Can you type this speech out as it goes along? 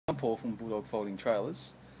Paul from Bulldog Folding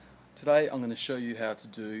Trailers. Today I'm going to show you how to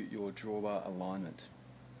do your drawbar alignment.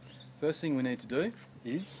 First thing we need to do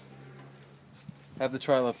is have the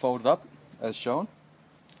trailer folded up as shown,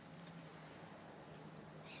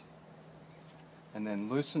 and then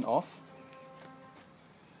loosen off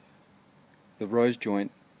the rose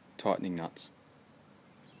joint tightening nuts.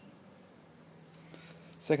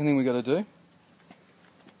 Second thing we've got to do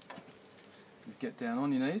is get down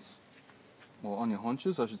on your knees, or on your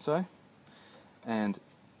haunches I should say, and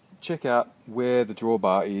check out where the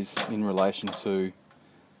drawbar is in relation to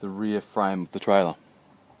the rear frame of the trailer.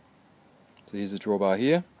 So here's the drawbar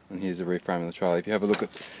here, and here's the rear frame of the trailer. If you have a look at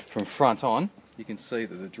from front on, you can see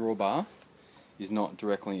that the drawbar is not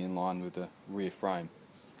directly in line with the rear frame.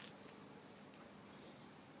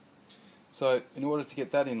 So in order to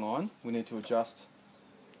get that in line, we need to adjust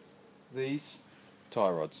these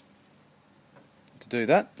tie rods. To do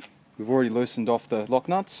that, we've already loosened off the lock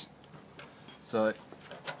nuts, so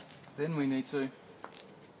then we need to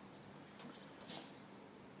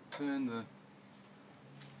turn the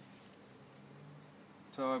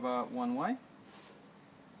tie bar one way,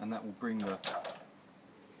 and that will bring the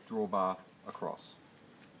drawbar across.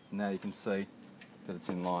 Now you can see that it's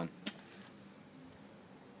in line.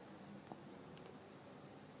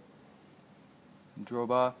 The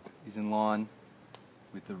drawbar is in line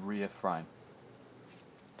with the rear frame.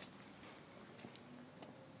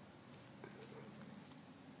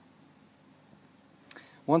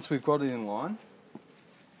 Once we've got it in line,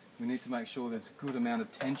 we need to make sure there's a good amount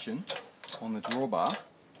of tension on the drawbar.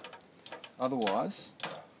 Otherwise,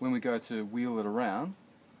 when we go to wheel it around,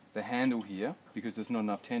 the handle here, because there's not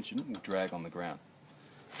enough tension, will drag on the ground.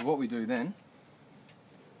 So what we do then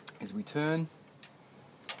is we turn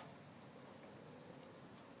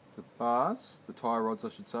the bars, the tie rods I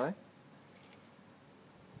should say,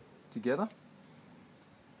 together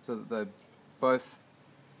so that they're both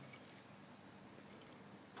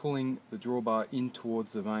pulling the drawbar in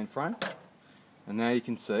towards the main frame, and now you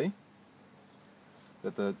can see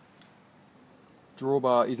that the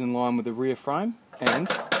drawbar is in line with the rear frame and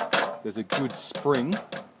there's a good spring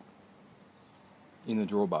in the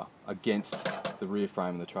drawbar against the rear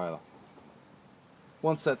frame of the trailer.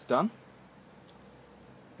 Once that's done,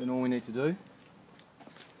 then all we need to do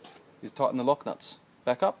is tighten the lock nuts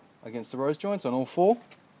back up against the rose joints on all four,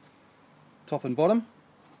 top and bottom,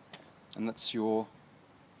 and that's your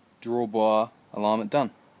drawbar alignment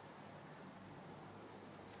done.